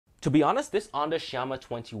To be honest, this Onda Xiaoma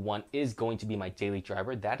 21 is going to be my daily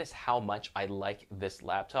driver. That is how much I like this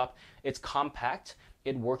laptop. It's compact,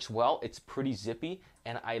 it works well, it's pretty zippy,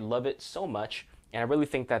 and I love it so much. And I really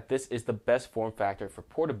think that this is the best form factor for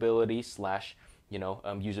portability slash,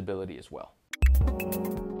 usability as well.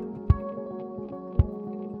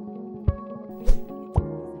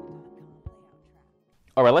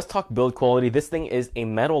 All right, let's talk build quality. This thing is a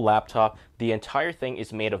metal laptop. The entire thing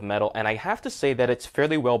is made of metal, and I have to say that it's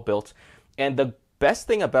fairly well built. And the best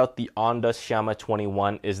thing about the Onda Xiaoma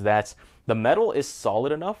 21 is that the metal is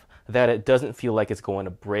solid enough that it doesn't feel like it's going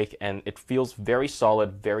to break, and it feels very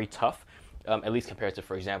solid, very tough, at least compared to,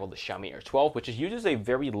 for example, the Xiaomi Air 12, which uses a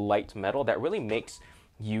very light metal that really makes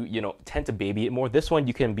you tend to baby it more. This one,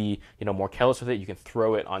 you can be, more careless with it. You can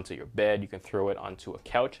throw it onto your bed, you can throw it onto a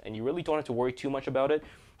couch, and you really don't have to worry too much about it,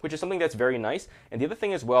 which is something that's very nice. And the other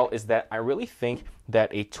thing as well is that I really think that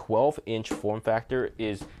a 12-inch form factor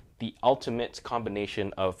is the ultimate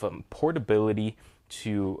combination of portability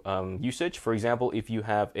to usage. For example, if you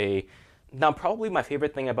have now, probably my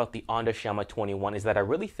favorite thing about the Onda Xiaoma 21 is that I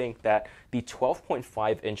really think that the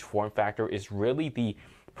 12.5-inch form factor is really the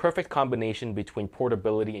perfect combination between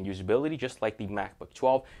portability and usability, just like the MacBook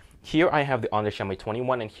 12. Here I have the Onda Xiaomi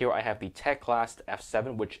 21, and here I have the Tech Class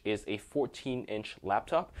F7, which is a 14-inch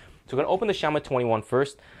laptop. So we're going to open the Xiaomi 21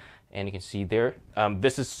 first, and you can see there,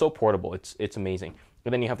 this is so portable. It's amazing.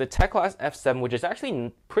 And then you have the Tech Class F7, which is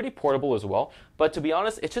actually pretty portable as well. But to be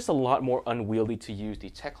honest, it's just a lot more unwieldy to use the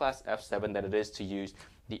Tech Class F7 than it is to use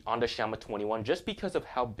the Onda Xiaoma 21, just because of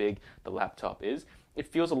how big the laptop is. It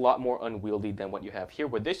feels a lot more unwieldy than what you have here,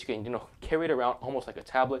 where this you can carry it around almost like a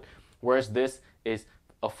tablet, whereas this is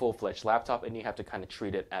a full-fledged laptop, and you have to kind of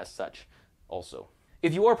treat it as such also.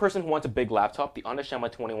 If you are a person who wants a big laptop, the Onda Xiaoma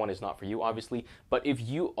 21 is not for you, obviously. But if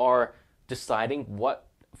you are deciding what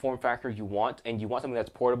form factor you want, and you want something that's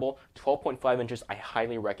portable, 12.5 inches, I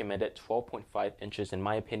highly recommend it. 12.5 inches, in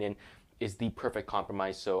my opinion, is the perfect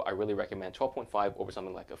compromise. So I really recommend 12.5 over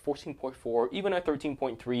something like a 14.4, even a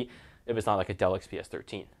 13.3, if it's not like a Dell XPS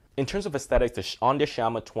 13. In terms of aesthetics, the Onda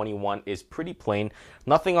Xiaoma 21 is pretty plain.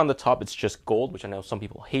 Nothing on the top, it's just gold, which I know some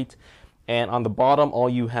people hate. And on the bottom, all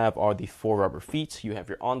you have are the 4 rubber feet. You have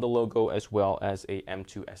your Onda logo, as well as a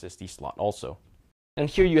M2 SSD slot also. And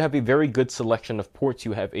here you have a very good selection of ports.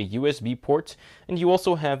 You have a USB port, and you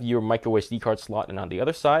also have your micro SD card slot. And on the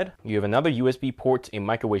other side, you have another USB port, a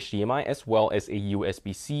micro HDMI, as well as a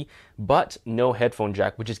USB-C, but no headphone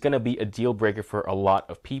jack, which is going to be a deal breaker for a lot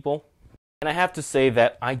of people. And I have to say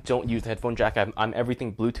that I don't use the headphone jack. I'm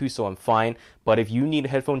everything Bluetooth, so I'm fine. But if you need a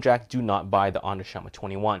headphone jack, do not buy the Onda Xiaoma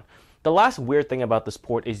 21. The last weird thing about this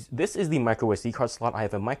port is this is the micro SD card slot. I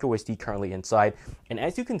have a micro SD currently inside, and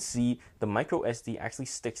as you can see, the micro SD actually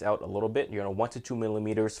sticks out a little bit, 1 to 2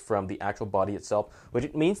 millimeters from the actual body itself,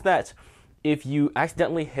 which means that if you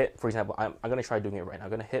accidentally hit, for example, I'm going to try doing it right now. I'm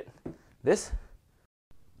going to hit this.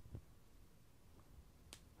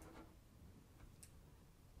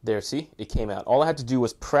 There, see, it came out. All I had to do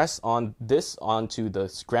was press on this onto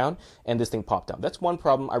the ground, and this thing popped out. That's one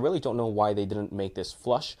problem. I really don't know why they didn't make this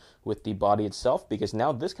flush with the body itself, because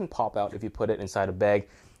now this can pop out if you put it inside a bag.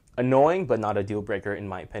 Annoying, but not a deal breaker in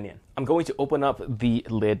my opinion. I'm going to open up the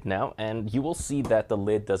lid now, and you will see that the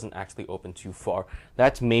lid doesn't actually open too far.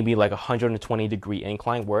 That's maybe like a 120-degree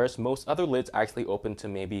incline, whereas most other lids actually open to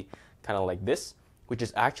maybe kind of like this, which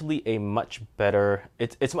is actually a much better,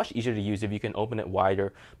 it's much easier to use if you can open it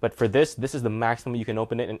wider. But for this is the maximum you can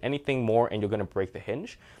open it, and anything more and you're going to break the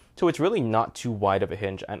hinge. So it's really not too wide of a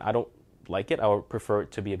hinge, and I don't like it. I would prefer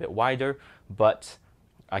it to be a bit wider, but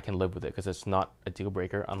I can live with it because it's not a deal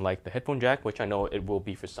breaker, unlike the headphone jack, which I know it will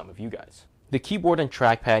be for some of you guys. The keyboard and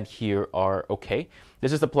trackpad here are okay.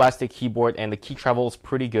 This is the plastic keyboard, and the key travel is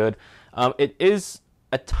pretty good. It is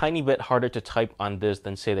a tiny bit harder to type on this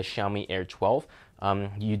than, say, the Xiaomi Air 12.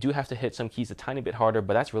 You do have to hit some keys a tiny bit harder,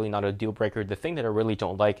 but that's really not a deal breaker. The thing that I really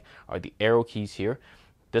don't like are the arrow keys here.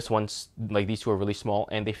 This one's, like, these two are really small,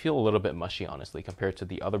 and they feel a little bit mushy, honestly, compared to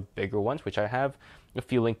the other bigger ones, which I have a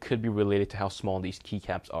feeling could be related to how small these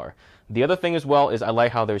keycaps are. The other thing as well is I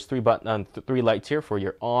like how there's three lights here for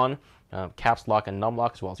your on, caps lock, and num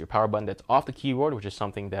lock, as well as your power button that's off the keyboard, which is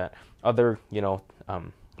something that other,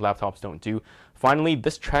 laptops don't do. Finally,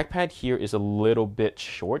 this trackpad here is a little bit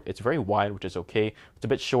short. It's very wide, which is okay. It's a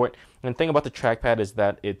bit short. And the thing about the trackpad is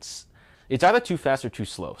that it's either too fast or too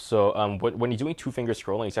slow. So when you're doing two-finger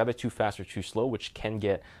scrolling, it's either too fast or too slow, which can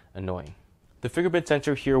get annoying. The fingerprint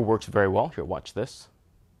sensor here works very well. Here, watch this.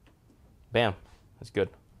 Bam, that's good.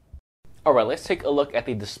 All right, let's take a look at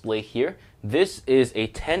the display here. This is a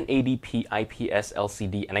 1080p IPS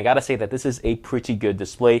LCD, and I gotta say that this is a pretty good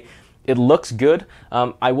display. It looks good.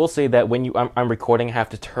 I will say that when I'm recording, I have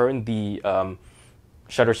to turn the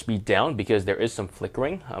shutter speed down because there is some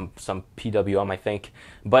flickering, some PWM, I think.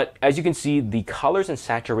 But as you can see, the colors and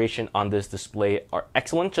saturation on this display are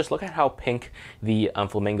excellent. Just look at how pink the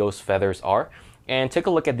flamingo's feathers are, and take a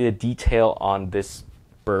look at the detail on this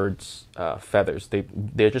bird's feathers.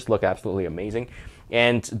 They just look absolutely amazing,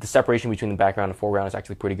 and the separation between the background and foreground is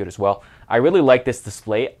actually pretty good as well. I really like this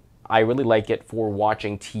display. I really like it for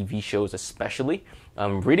watching TV shows especially.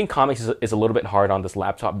 Reading comics is a little bit hard on this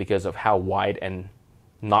laptop because of how wide and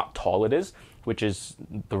not tall it is, which is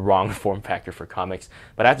the wrong form factor for comics.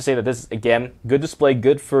 But I have to say that this is, again, good display,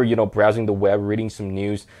 good for, browsing the web, reading some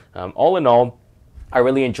news. All in all, I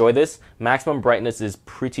really enjoy this. Maximum brightness is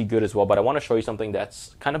pretty good as well, but I want to show you something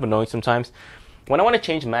that's kind of annoying sometimes. When I want to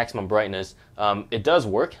change maximum brightness, it does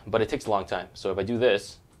work, but it takes a long time. So if I do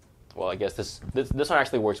this, well, I guess this one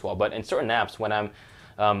actually works well. But in certain apps, when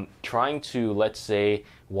I'm trying to, let's say,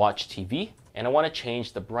 watch TV, and I want to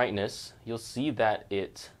change the brightness, you'll see that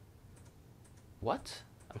what?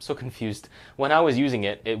 I'm so confused. When I was using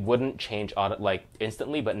it, it wouldn't change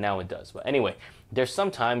instantly, but now it does. But anyway, there's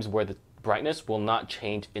some times where the brightness will not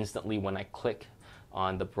change instantly when I click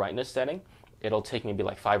on the brightness setting. It'll take maybe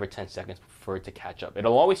like 5 or 10 seconds for it to catch up.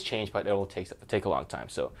 It'll always change, but it'll take a long time.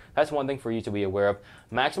 So that's one thing for you to be aware of.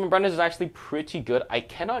 Maximum brightness is actually pretty good. I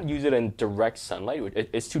cannot use it in direct sunlight.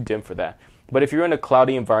 It's too dim for that. But if you're in a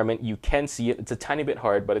cloudy environment, you can see it. It's a tiny bit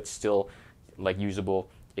hard, but it's still usable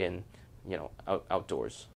in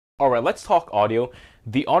outdoors. All right, let's talk audio.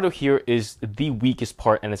 The audio here is the weakest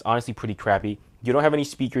part, and it's honestly pretty crappy. You don't have any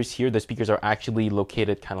speakers here. The speakers are actually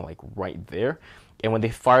located kind of like right there. And when they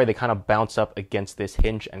fire, they kind of bounce up against this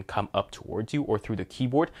hinge and come up towards you or through the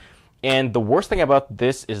keyboard. And the worst thing about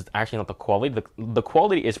this is actually not the quality. The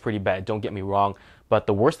quality is pretty bad, don't get me wrong. But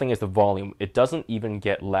the worst thing is the volume. It doesn't even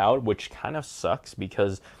get loud, which kind of sucks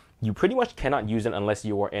because you pretty much cannot use it unless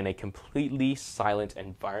you are in a completely silent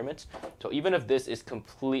environment. So even if this is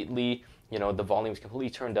completely, the volume is completely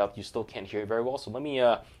turned up, you still can't hear it very well. So let me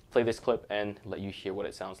play this clip and let you hear what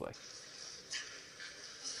it sounds like.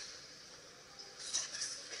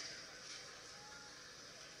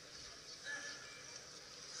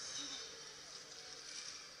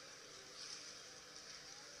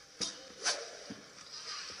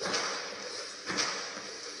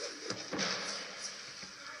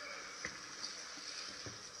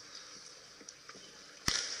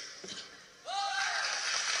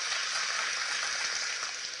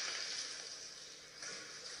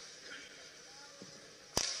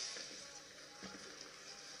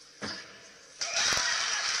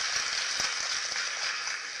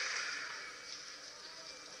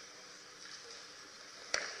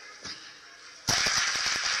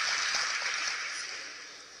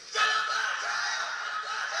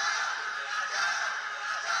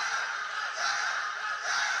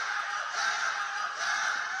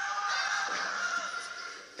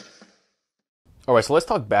 All right, so let's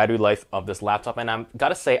talk battery life of this laptop, and I'm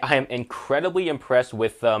gotta say I am incredibly impressed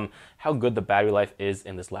with how good the battery life is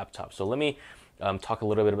in this laptop. So let me talk a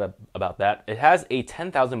little bit about that. It has a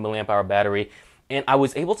 10,000 milliamp hour battery, and I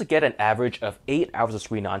was able to get an average of 8 hours of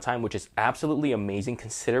screen on time, which is absolutely amazing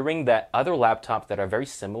considering that other laptops that are very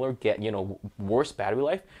similar get worse battery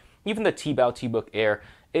life. Even the T-Book Air,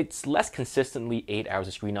 it's less consistently 8 hours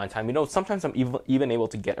of screen on time. Sometimes I'm even able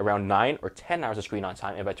to get around 9 or 10 hours of screen on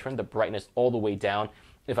time if I turn the brightness all the way down,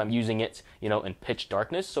 if I'm using it, in pitch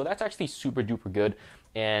darkness. So that's actually super duper good.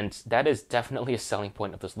 And that is definitely a selling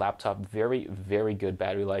point of this laptop. Very, very good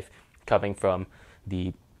battery life coming from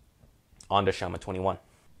the Onda Xiaoma 21.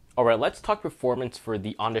 All right, let's talk performance for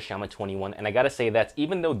the Onda Xiaoma 21. And I gotta say that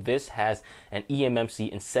even though this has an eMMC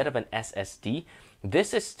instead of an SSD,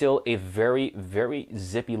 this is still a very, very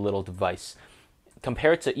zippy little device.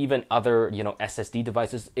 Compared to even other, SSD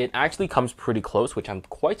devices, it actually comes pretty close, which I'm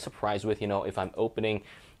quite surprised with. If I'm opening,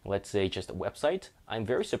 let's say, just a website, I'm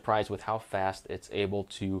very surprised with how fast it's able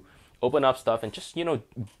to open up stuff and just,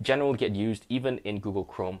 generally get used even in Google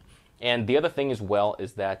Chrome. And the other thing as well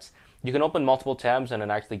is that you can open multiple tabs and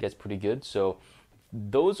it actually gets pretty good. So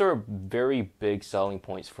those are very big selling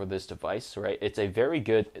points for this device, right? It's a very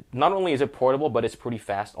good, not only is it portable, but it's pretty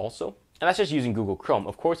fast also. And that's just using Google Chrome.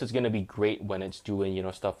 Of course, it's going to be great when it's doing,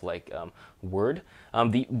 stuff like Word.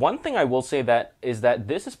 The one thing I will say that is that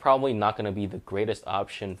this is probably not going to be the greatest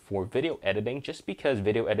option for video editing, just because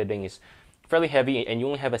video editing is fairly heavy and you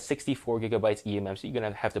only have a 64 gigabytes eMMC. You're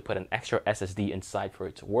going to have to put an extra SSD inside for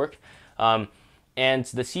it to work. And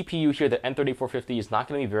the CPU here, the M3450, is not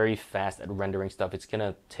going to be very fast at rendering stuff. It's going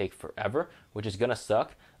to take forever, which is going to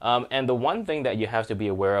suck. And the one thing that you have to be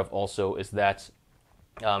aware of also is that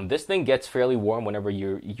This thing gets fairly warm whenever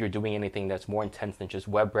you're doing anything that's more intense than just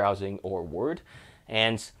web browsing or Word.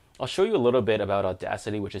 And I'll show you a little bit about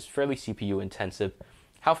Audacity, which is fairly CPU intensive,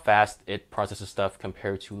 how fast it processes stuff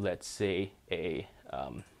compared to, let's say,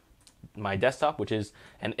 my desktop, which is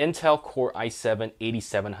an Intel Core i7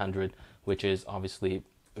 8700, which is obviously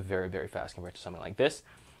very, very fast compared to something like this.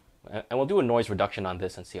 And we'll do a noise reduction on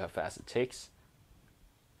this and see how fast it takes.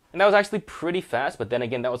 And that was actually pretty fast, but then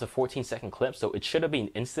again, that was a 14-second clip, so it should have been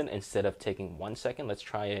instant instead of taking 1 second. Let's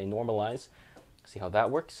try a normalize, see how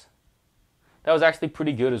that works. That was actually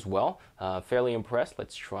pretty good as well. Fairly impressed.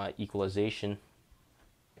 Let's try equalization.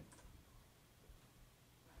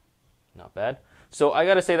 Not bad. So I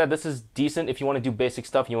gotta say that this is decent if you want to do basic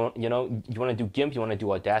stuff. You want to do GIMP, you want to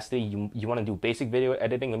do Audacity, you want to do basic video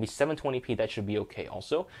editing. Maybe 720p, that should be okay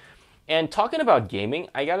also. And talking about gaming,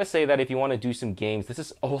 I gotta say that if you want to do some games, this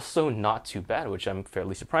is also not too bad, which I'm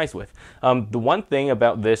fairly surprised with. The one thing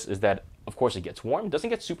about this is that, of course, it gets warm. It doesn't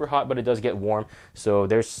get super hot, but it does get warm. So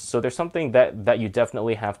there's something that you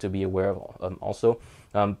definitely have to be aware of. Also,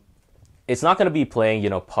 it's not going to be playing,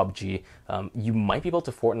 PUBG. You might be able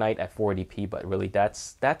to Fortnite at 480p, but really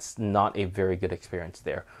that's not a very good experience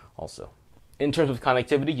there. Also, in terms of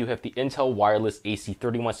connectivity, you have the Intel Wireless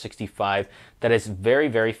AC3165 that is very,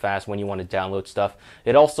 very fast when you want to download stuff.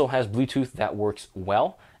 It also has Bluetooth that works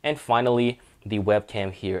well. And finally, the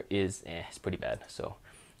webcam here is it's pretty bad. So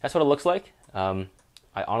that's what it looks like. I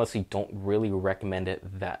honestly don't really recommend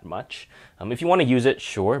it that much. If you want to use it,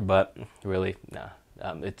 sure, but really, nah.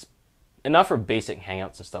 It's enough for basic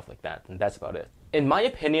hangouts and stuff like that, and that's about it. In my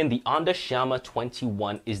opinion, the Onda Xiaoma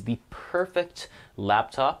 21 is the perfect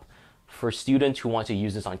laptop for students who want to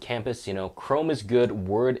use this on campus. Chrome is good,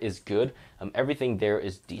 Word is good, everything there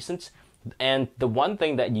is decent. And the one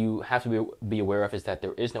thing that you have to be aware of is that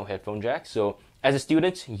there is no headphone jack. So as a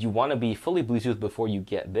student, you want to be fully Bluetooth before you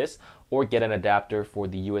get this, or get an adapter for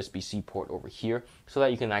the USB-C port over here so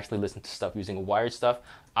that you can actually listen to stuff using wired stuff.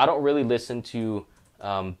 I don't really listen to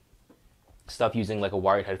stuff using like a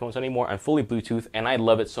wired headphones anymore. I'm fully Bluetooth and I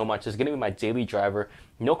love it so much. It's going to be my daily driver,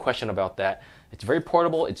 no question about that. It's very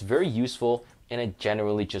portable, it's very useful, and it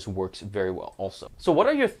generally just works very well also. So what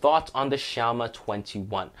are your thoughts on the Xiaoma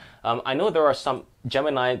 21? I know there are some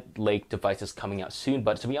Gemini Lake devices coming out soon,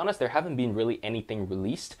 but to be honest, there haven't been really anything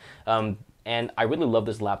released. And I really love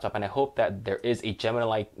this laptop, and I hope that there is a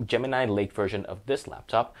Gemini Lake version of this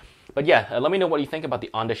laptop. But yeah, let me know what you think about the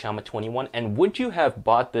Onda Xiaoma 21, and would you have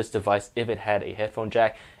bought this device if it had a headphone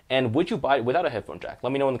jack, and would you buy it without a headphone jack?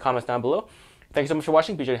 Let me know in the comments down below. Thank you so much for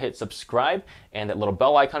watching. Be sure to hit subscribe and that little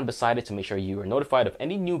bell icon beside it to make sure you are notified of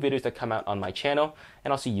any new videos that come out on my channel,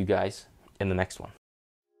 and I'll see you guys in the next one.